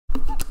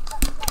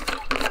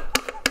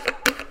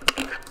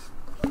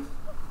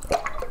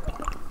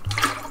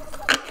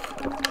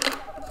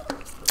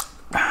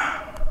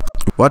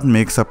What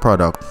makes a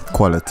product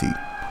quality?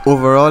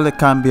 Overall, it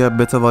can be a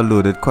bit of a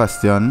loaded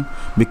question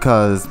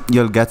because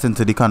you'll get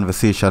into the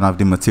conversation of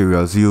the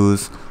materials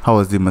used, how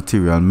was the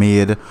material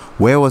made,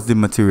 where was the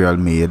material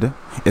made,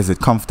 is it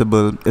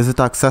comfortable, is it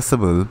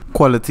accessible.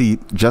 Quality,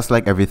 just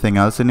like everything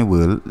else in the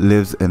world,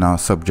 lives in a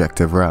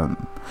subjective realm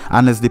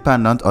and is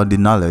dependent on the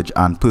knowledge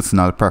and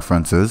personal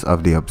preferences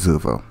of the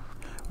observer.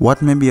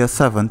 What may be a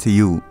 7 to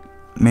you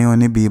may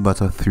only be but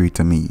a 3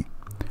 to me.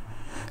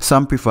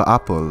 Some prefer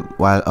Apple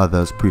while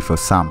others prefer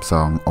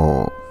Samsung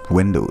or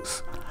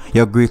Windows.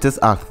 Your greatest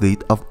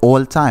athlete of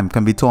all time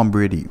can be Tom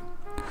Brady,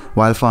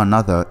 while for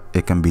another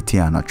it can be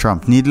Tiana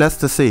Trump. Needless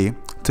to say,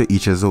 to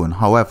each his own.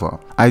 However,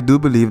 I do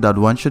believe that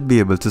one should be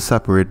able to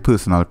separate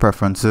personal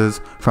preferences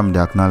from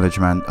the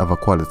acknowledgement of a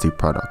quality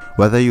product.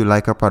 Whether you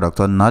like a product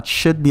or not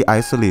should be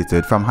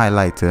isolated from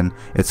highlighting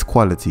its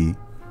quality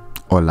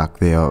or lack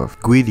thereof.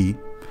 Guidi,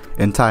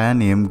 entire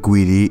name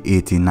Guidi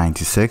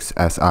 1896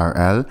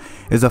 SRL,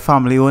 is a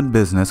family-owned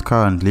business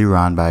currently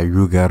run by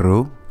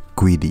Ruggero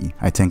Guidi.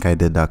 I think I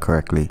did that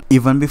correctly.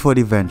 Even before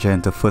the venture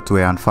into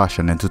footwear and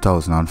fashion in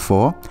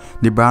 2004,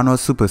 the brand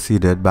was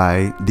superseded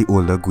by the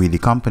older Guidi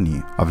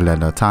company of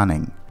leather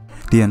tanning.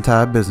 The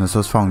entire business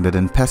was founded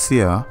in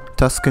Pescia,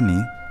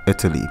 Tuscany,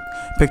 Italy.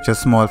 Picture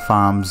small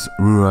farms,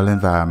 rural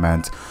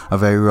environment, a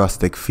very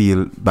rustic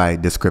feel by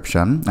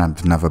description.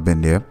 I've never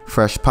been there.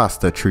 Fresh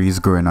pasta trees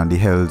growing on the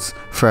hills,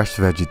 fresh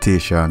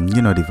vegetation,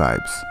 you know the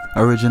vibes.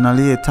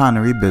 Originally a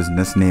tannery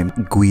business named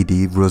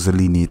Guidi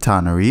Rossellini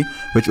Tannery,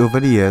 which over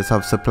the years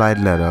have supplied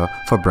leather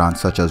for brands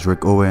such as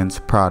Rick Owens,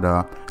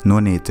 Prada, No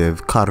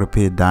Native,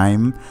 Carpe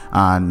Diem,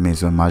 and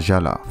Maison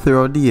Margiela.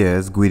 Throughout the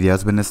years, Guidi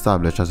has been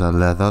established as a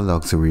leather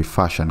luxury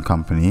fashion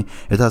company.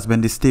 It has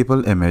been the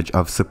staple image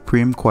of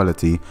supreme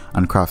quality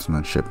and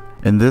craftsmanship.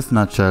 In this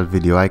nutshell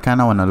video, I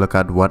kinda wanna look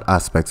at what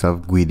aspects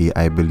of Guidi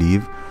I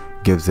believe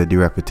gives it the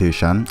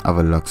reputation of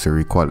a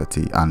luxury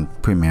quality and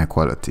premier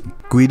quality.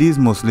 Guidi is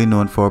mostly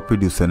known for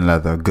producing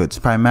leather goods,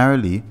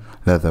 primarily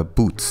leather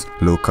boots,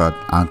 low cut,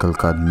 ankle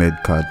cut, mid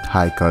cut,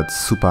 high cut,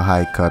 super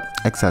high cut,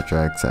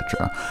 etc,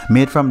 etc,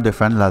 made from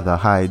different leather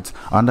hides,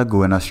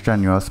 undergoing a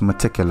strenuous,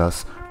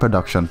 meticulous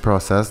production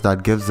process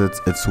that gives it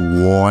its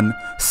worn,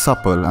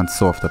 supple and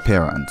soft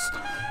appearance.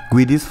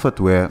 Guidi's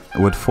footwear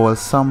would fall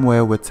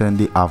somewhere within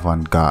the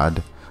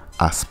avant-garde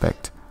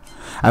aspect.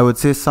 I would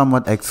say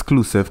somewhat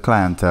exclusive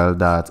clientele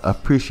that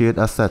appreciate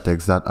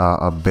aesthetics that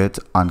are a bit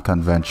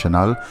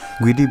unconventional.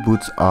 Guidi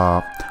boots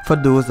are for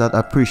those that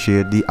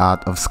appreciate the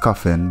art of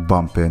scuffing,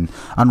 bumping,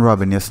 and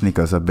rubbing your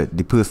sneakers a bit.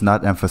 The person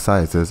that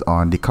emphasizes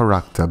on the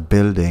character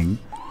building.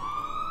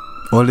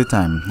 All the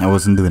time, I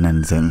wasn't doing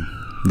anything.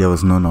 There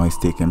was no noise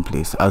taking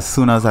place. As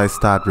soon as I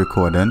start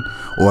recording,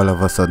 all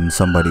of a sudden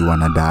somebody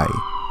wanna die.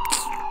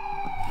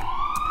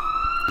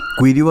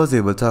 Guidi was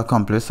able to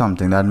accomplish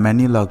something that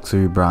many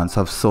luxury brands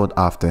have sought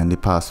after in the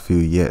past few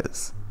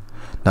years.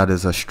 That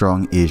is a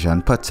strong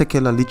Asian,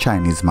 particularly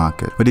Chinese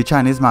market. With the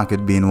Chinese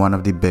market being one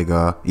of the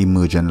bigger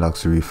emerging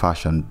luxury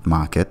fashion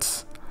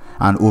markets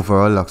and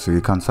overall luxury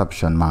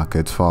consumption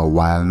markets for a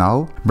while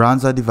now,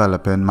 brands are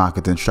developing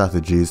marketing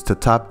strategies to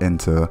tap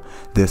into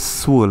this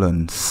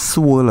swollen,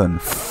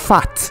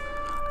 fat,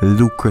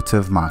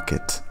 lucrative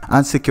market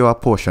and secure a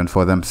portion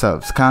for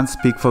themselves. Can't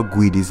speak for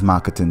Guidi's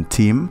marketing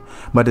team,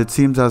 but it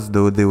seems as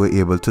though they were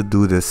able to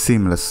do this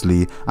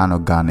seamlessly and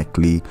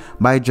organically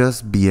by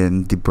just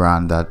being the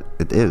brand that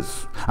it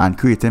is and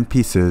creating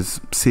pieces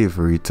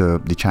savory to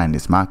the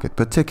Chinese market,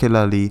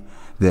 particularly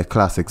their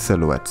classic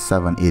silhouette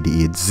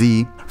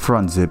 788Z,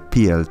 front zip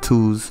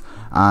PL2s,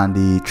 and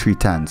the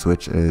 310s,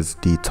 which is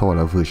the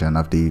taller version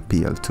of the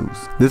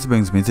PL2s. This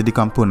brings me to the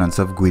components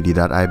of Guidi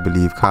that I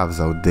believe carves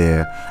out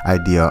their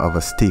idea of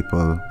a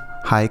staple,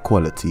 high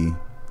quality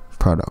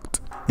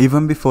product.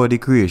 Even before the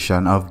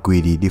creation of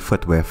Guidi, the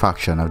footwear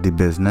faction of the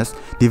business,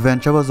 the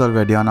venture was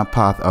already on a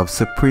path of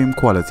supreme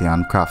quality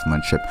and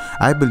craftsmanship.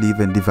 I believe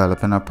in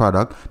developing a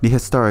product, the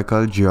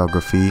historical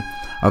geography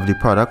of the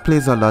product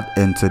plays a lot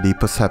into the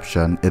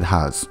perception it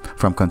has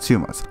from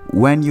consumers.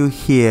 When you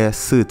hear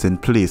certain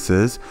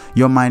places,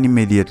 your mind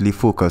immediately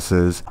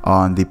focuses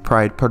on the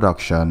pride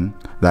production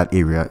that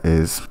area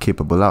is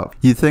capable of.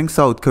 You think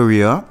South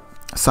Korea?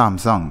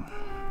 Samsung,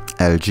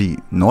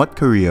 LG. North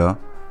Korea,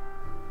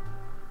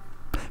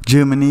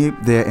 Germany,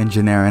 their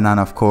engineering, and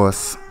of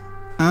course,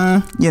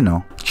 you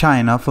know,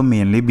 China for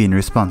mainly being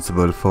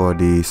responsible for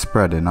the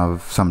spreading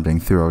of something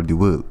throughout the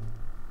world.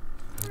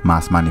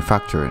 Mass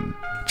manufacturing.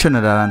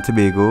 Trinidad and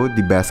Tobago,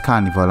 the best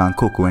carnival and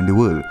cocoa in the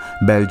world.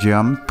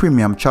 Belgium,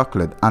 premium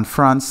chocolate. And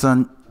France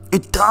and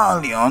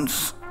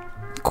Italians,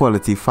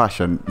 quality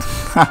fashion.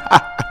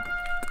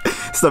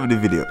 Stop the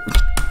video.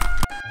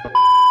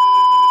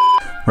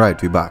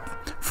 Right, we're back.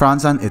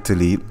 France and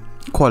Italy,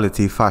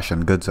 quality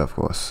fashion goods, of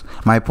course.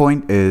 My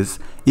point is,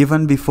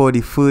 even before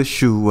the first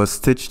shoe was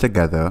stitched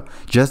together,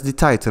 just the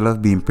title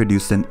of being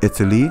produced in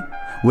Italy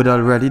would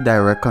already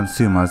direct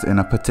consumers in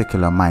a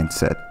particular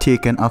mindset.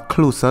 Taking a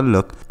closer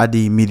look at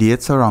the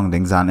immediate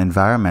surroundings and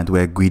environment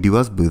where Guidi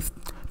was birthed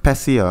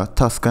Pescia,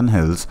 Tuscan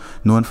Hills,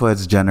 known for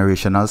its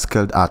generational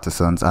skilled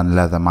artisans and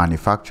leather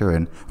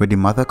manufacturing, with the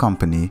mother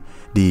company,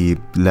 the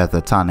leather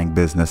tanning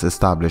business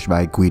established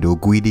by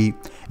Guidi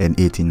in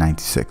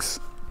 1896.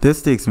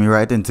 This takes me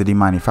right into the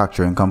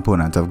manufacturing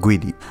component of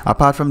Guidi.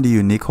 Apart from the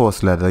unique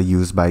horse leather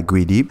used by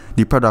Guidi,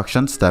 the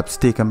production steps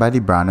taken by the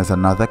brand is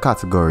another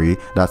category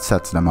that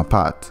sets them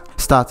apart,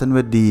 starting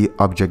with the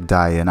object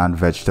dyeing and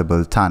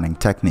vegetable tanning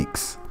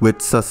techniques. With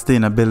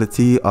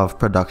sustainability of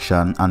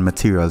production and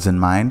materials in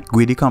mind,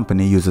 Guidi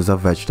Company uses a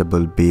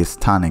vegetable-based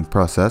tanning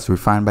process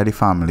refined by the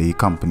family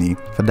company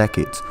for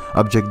decades.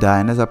 Object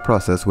dyeing is a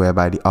process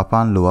whereby the upper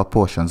and lower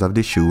portions of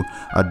the shoe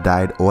are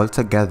dyed all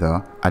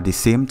together at the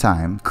same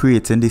time,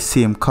 creating the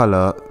same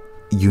color,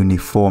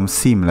 uniform,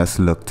 seamless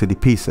look to the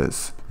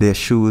pieces. Their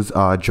shoes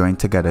are joined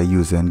together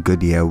using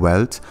Guidi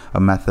welt, a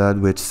method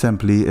which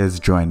simply is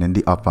joining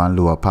the upper and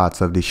lower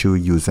parts of the shoe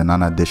using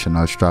an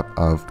additional strap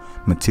of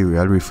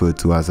material referred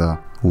to as a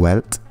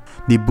welt.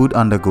 The boot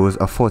undergoes a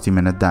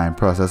 40-minute dyeing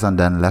process and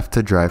then left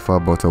to dry for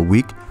about a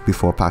week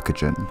before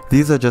packaging.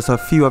 These are just a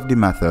few of the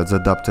methods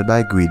adopted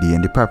by Guidi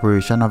in the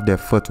preparation of their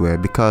footwear,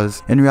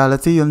 because in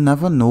reality you'll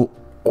never know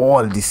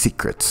all the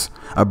secrets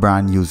a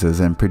brand uses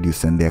in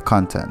producing their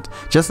content,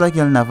 just like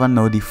you'll never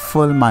know the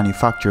full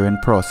manufacturing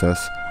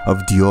process of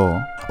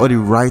Dior or the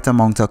right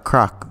amount of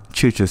crack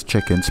Church's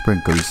Chicken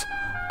sprinkles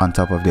on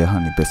top of their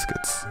honey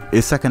biscuits.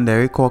 A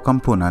secondary core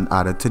component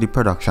added to the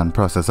production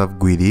process of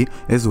Guidi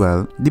is,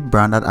 well, the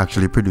brand that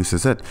actually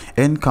produces it.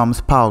 In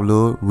comes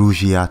Paolo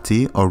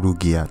Ruggiati or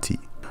Ruggiati.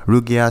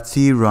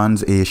 Ruggiati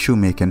runs a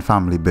shoemaking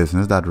family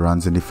business that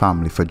runs in the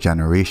family for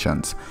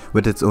generations,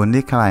 with its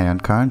only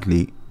client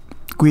currently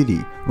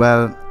Guidi.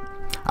 Well,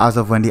 as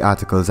of when the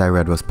articles I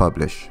read was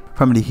published.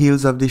 From the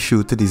heels of the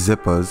shoe to the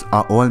zippers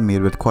are all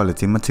made with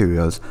quality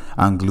materials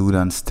and glued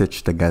and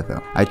stitched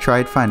together. I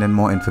tried finding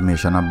more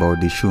information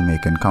about the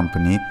shoemaking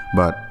company,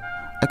 but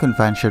I couldn't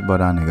find shit about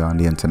that nigga on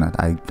the internet.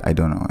 I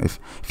don't know. If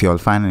y'all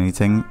find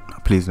anything,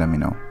 please let me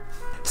know.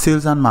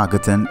 Sales and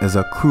marketing is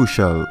a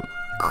crucial,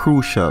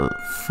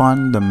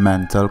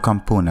 fundamental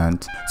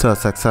component to a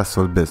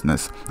successful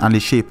business and the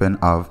shaping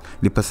of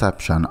the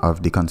perception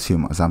of the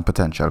consumers and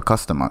potential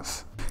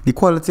customers. The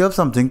quality of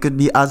something could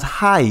be as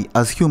high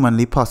as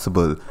humanly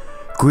possible.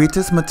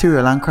 Greatest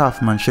material and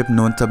craftsmanship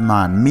known to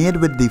man, made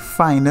with the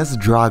finest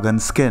dragon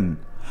skin.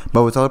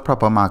 But without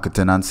proper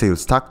marketing and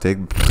sales tactic,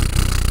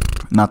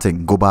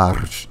 nothing.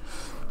 Garbage.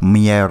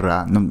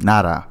 Mierda.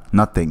 Nada.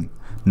 Nothing.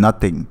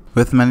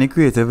 With many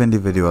creative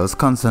individuals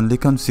constantly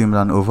consumed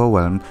and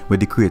overwhelmed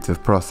with the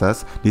creative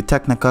process, the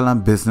technical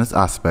and business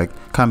aspect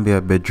can be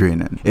a bit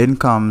draining. In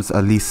comes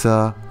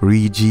Alisa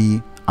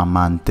Rigi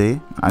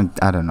Amante,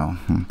 I don't know.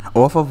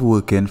 Off of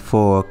working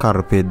for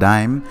Carpe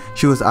Diem,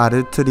 she was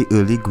added to the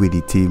early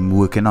Guidi team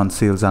working on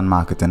sales and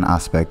marketing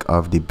aspect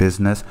of the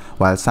business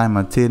while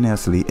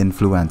simultaneously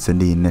influencing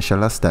the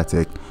initial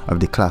aesthetic of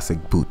the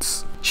classic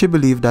boots. She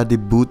believed that the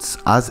boots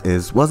as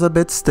is was a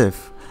bit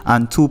stiff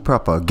and too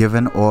proper,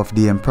 giving off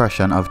the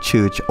impression of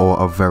church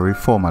or a very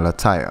formal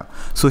attire.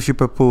 So she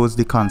proposed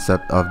the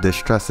concept of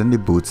distressing the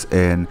boots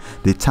in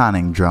the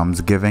tanning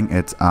drums, giving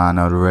it an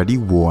already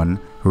worn,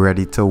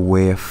 ready to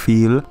wear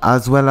feel,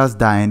 as well as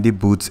dyeing the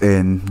boots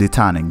in the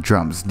tanning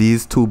drums.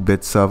 These two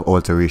bits of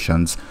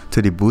alterations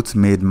to the boots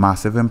made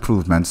massive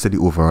improvements to the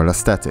overall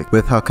aesthetic.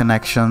 With her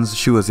connections,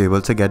 she was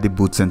able to get the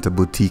boots into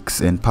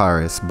boutiques in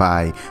Paris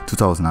by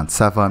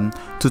 2007.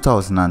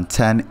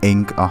 2010,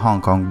 Inc., a Hong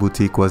Kong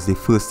boutique, was the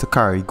first to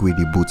carry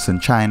Guidi boots in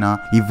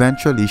China,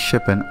 eventually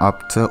shipping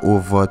up to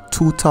over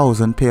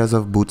 2,000 pairs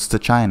of boots to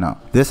China.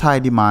 This high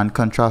demand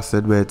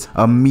contrasted with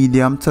a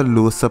medium to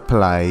low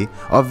supply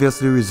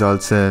obviously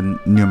results in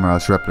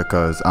numerous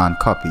replicas and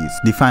copies,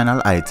 the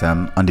final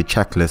item on the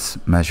checklist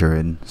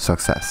measuring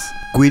success.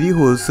 Guidi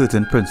holds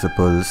certain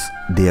principles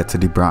dear to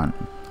the brand.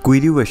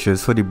 Guidi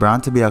wishes for the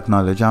brand to be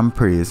acknowledged and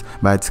praised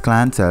by its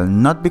clientele,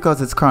 not because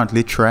it's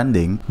currently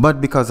trending, but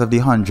because of the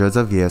hundreds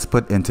of years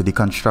put into the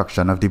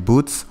construction of the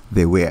boots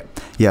they wear.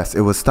 Yes,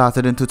 it was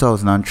started in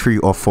 2003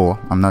 or 4,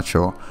 I'm not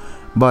sure.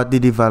 But the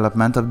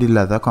development of the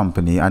leather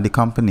company and the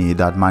company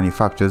that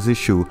manufactures the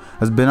shoe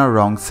has been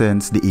around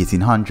since the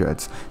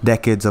 1800s.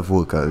 Decades of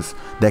workers,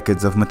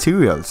 decades of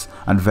materials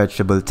and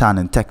vegetable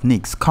tanning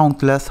techniques,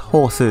 countless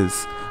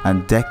horses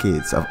and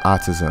decades of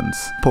artisans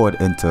poured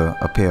into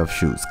a pair of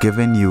shoes,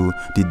 giving you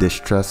the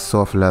distressed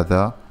soft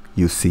leather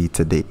you see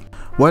today.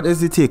 What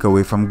is the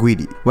takeaway from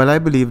Guidi? Well, I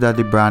believe that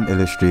the brand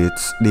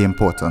illustrates the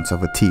importance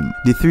of a team.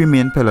 The three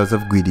main pillars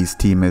of Guidi's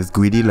team is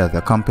Guidi Leather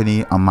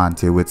Company,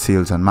 Amante with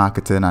sales and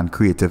marketing and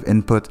creative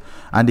input,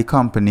 and the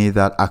company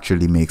that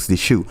actually makes the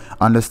shoe.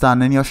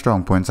 Understanding your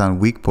strong points and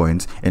weak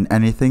points in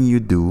anything you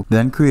do,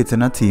 then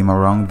creating a team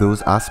around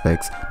those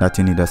aspects that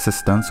you need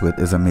assistance with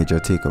is a major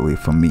takeaway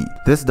from me.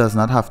 This does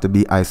not have to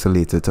be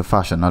isolated to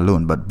fashion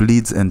alone, but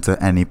bleeds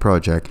into any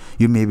project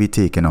you may be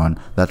taking on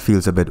that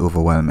feels a bit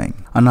overwhelming.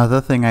 Another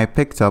thing I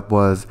picked picked up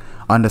was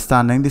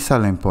understanding the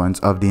selling points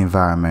of the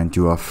environment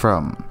you are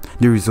from,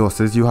 the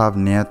resources you have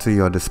near to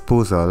your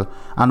disposal,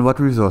 and what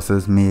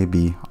resources may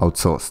be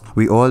outsourced.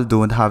 We all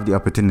don't have the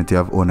opportunity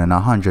of owning a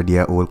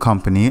 100-year-old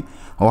company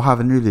or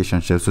having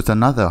relationships with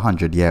another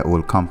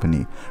 100-year-old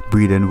company,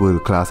 breeding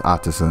world-class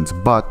artisans,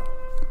 but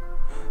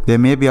there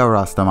may be a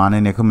Rastaman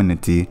in a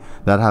community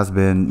that has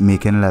been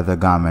making leather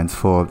garments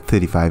for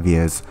 35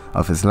 years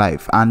of his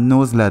life and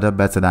knows leather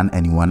better than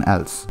anyone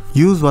else.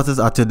 Use what is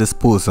at your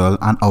disposal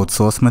and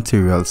outsource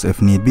materials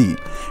if need be.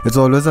 It's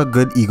always a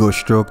good ego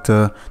stroke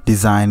to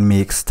design,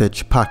 make,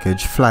 stitch,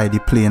 package, fly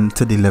the plane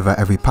to deliver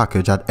every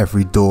package at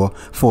every door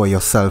for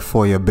yourself,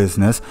 for your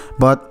business.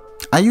 But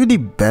are you the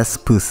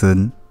best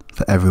person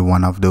for every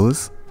one of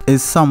those?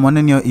 Is someone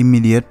in your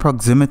immediate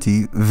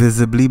proximity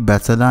visibly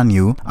better than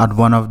you at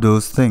one of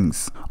those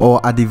things,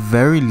 or at the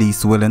very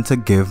least willing to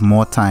give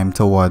more time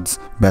towards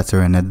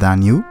bettering it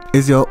than you?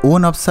 Is your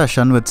own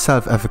obsession with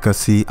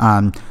self-efficacy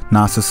and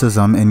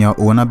narcissism in your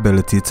own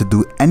ability to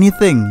do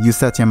anything you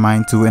set your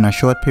mind to in a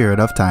short period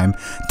of time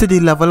to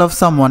the level of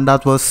someone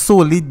that was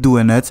solely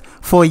doing it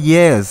for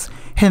years,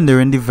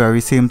 hindering the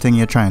very same thing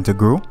you're trying to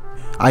grow?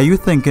 Are you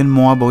thinking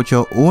more about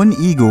your own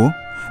ego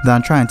than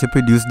trying to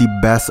produce the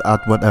best at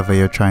whatever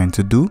you're trying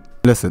to do?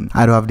 Listen,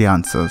 I don't have the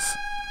answers,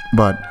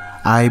 but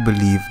I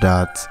believe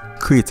that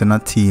creating a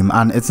team,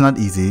 and it's not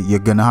easy, you're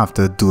gonna have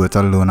to do it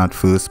alone at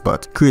first,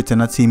 but creating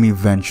a team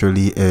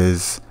eventually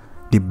is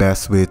the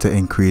best way to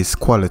increase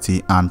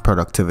quality and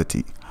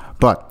productivity.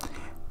 But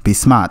be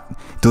smart.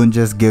 Don't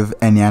just give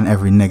any and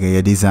every nigga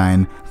your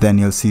design, then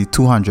you'll see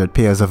 200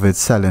 pairs of it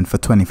selling for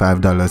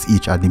 $25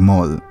 each at the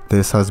mall.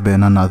 This has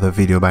been another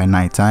video by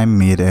Nighttime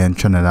made in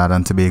Trinidad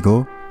and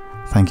Tobago.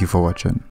 Thank you for watching.